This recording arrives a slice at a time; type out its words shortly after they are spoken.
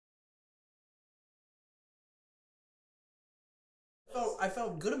I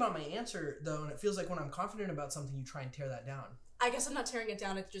felt good about my answer, though, and it feels like when I'm confident about something, you try and tear that down. I guess I'm not tearing it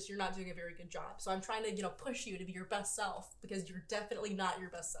down, it's just you're not doing a very good job. So I'm trying to, push you to be your best self, because you're definitely not your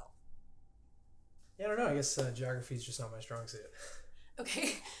best self. Yeah, I don't know. I guess geography is just not my strong suit.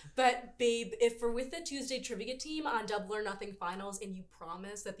 Okay, but babe, if we're with the Tuesday trivia team on Double or Nothing finals and you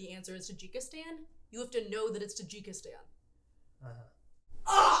promise that the answer is Tajikistan, you have to know that it's Tajikistan.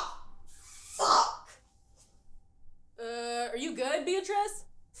 Ah! Fuck! Are you good, Beatrice?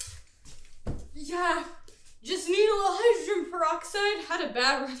 Yeah, just need a little hydrogen peroxide. Had a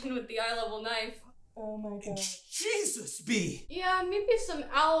bad run-in with the eye-level knife. Oh my god. Jesus, B! Yeah, maybe some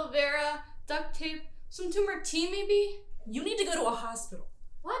aloe vera, duct tape, some turmeric tea maybe? You need to go to a hospital.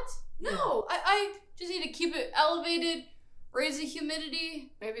 What? No, I just need to keep it elevated, raise the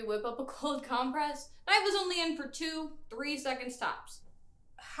humidity, maybe whip up a cold compress. Knife was only in for 2-3 seconds tops.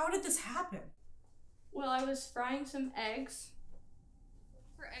 How did this happen? Well, I was frying some eggs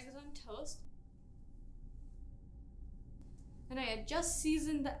for eggs on toast. And I had just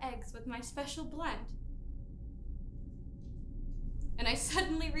seasoned the eggs with my special blend. And I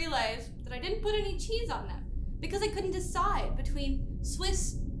suddenly realized that I didn't put any cheese on them because I couldn't decide between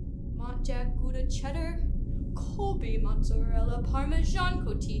Swiss, Montjack Gouda cheddar, Colby mozzarella, Parmesan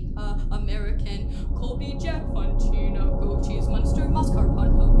cotija, American, Colby Jack Fontina, goat cheese, Munster,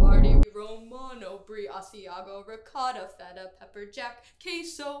 mascarpone, Havarti, Romano, Brie, Asiago, ricotta, feta, pepper jack,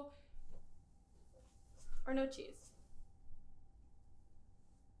 queso, or no cheese.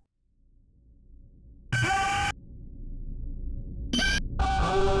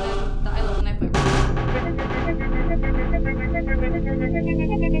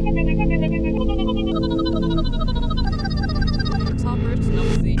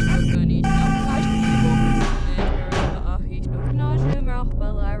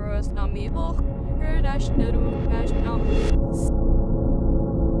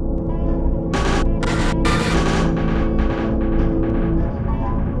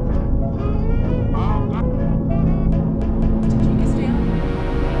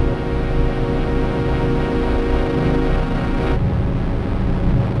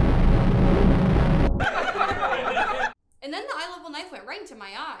 Then the eye-level knife went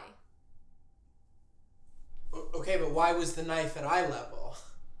Okay, but why was the knife at eye level?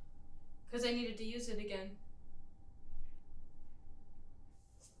 because I needed to use it again.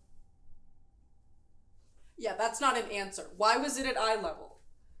 Yeah, that's not an answer. Why was it at eye level?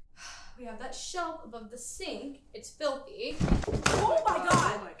 We have that shelf above the sink. It's filthy. Oh my god!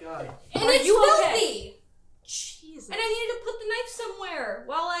 Oh my god. And Are it's you filthy! okay? Jesus. And I needed to put the knife somewhere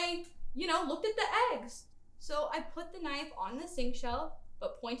while I, looked at the eggs. So I put the knife on the sink shelf,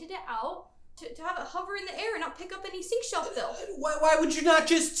 but pointed it out to have it hover in the air and not pick up any sink shelf fill. Why would you not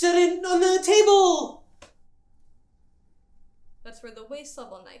just set it on the table? That's where the waist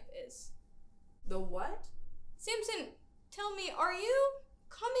level knife is. The what? Samson, tell me, are you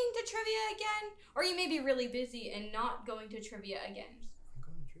coming to trivia again? Or you may be really busy and not going to trivia again?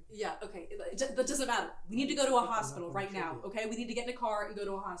 Yeah, okay. That doesn't matter. We need to go to a hospital right now, okay? We need to get in a car and go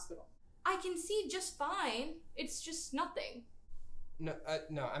to a hospital. I can see just fine. It's just nothing. No,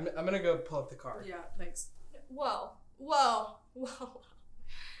 I'm gonna go pull up the car. Yeah, thanks. Whoa. Whoa. Whoa.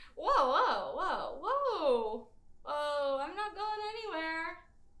 Whoa, whoa, whoa, whoa. Oh, I'm not going anywhere.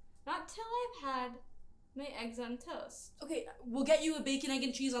 Not till I've had my eggs on toast. Okay, we'll get you a bacon, egg,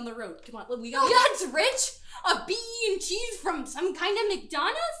 and cheese on the road. Come on, we got. That's rich? A BE and cheese from some kind of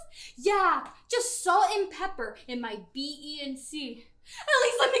McDonald's? Yeah, just salt and pepper in my BE and C. At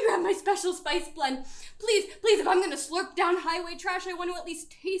least let me grab my special spice blend. Please, if I'm gonna slurp down highway trash, I want to at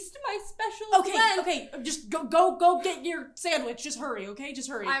least taste my special blend. Okay, just go get your sandwich. Just hurry, okay? Just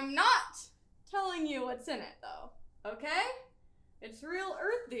hurry. I'm not telling you what's in it, though, okay? It's real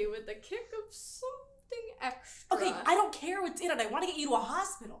earthy with a kick of something extra. Okay, I don't care what's in it. I want to get you to a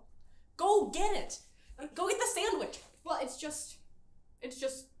hospital. Go get it. Go get the sandwich. Well, it's just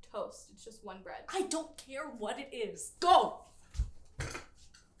toast. It's just one bread. I don't care what it is. Go!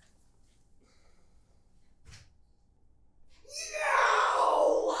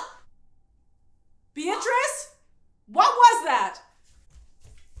 No! Beatrice? What was that?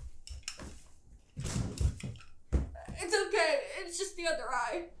 It's okay. It's just the other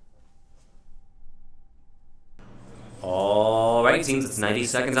eye. Alright, seems it's 90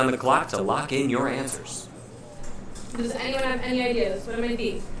 seconds on the clock to lock in your answers. Does anyone have any ideas what it might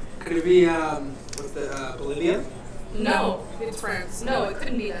be? Could it be, Bolivia? No, it's France. No, it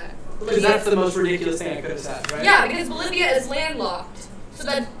couldn't be that. Because that's the most ridiculous thing I could have said, right? Yeah, because Bolivia is landlocked. So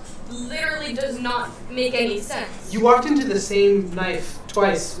that literally does not make any sense. You walked into the same knife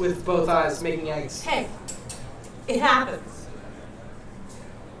twice with both eyes making eggs. Hey, it happens.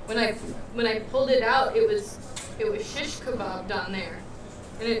 when I pulled it out, it was shish kebab down there,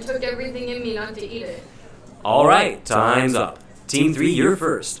 and it took everything in me not to eat it. All right, time's up. Team 3, you're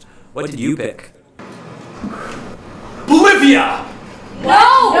first. What did you pick? Bolivia!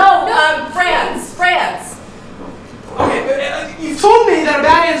 No, France. Okay, but you've told me that a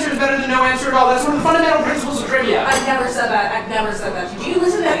bad answer is better than no answer at all. That's one of the fundamental principles of trivia. I've never said that. Do you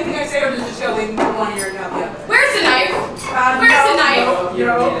listen to anything I say or does it just go in one ear and out the other? Where's the knife? Where's the knife?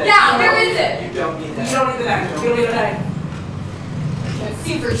 Yeah, where is it? You don't need that. You don't need the knife. You don't need the knife. Let's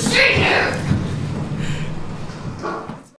see for shit here.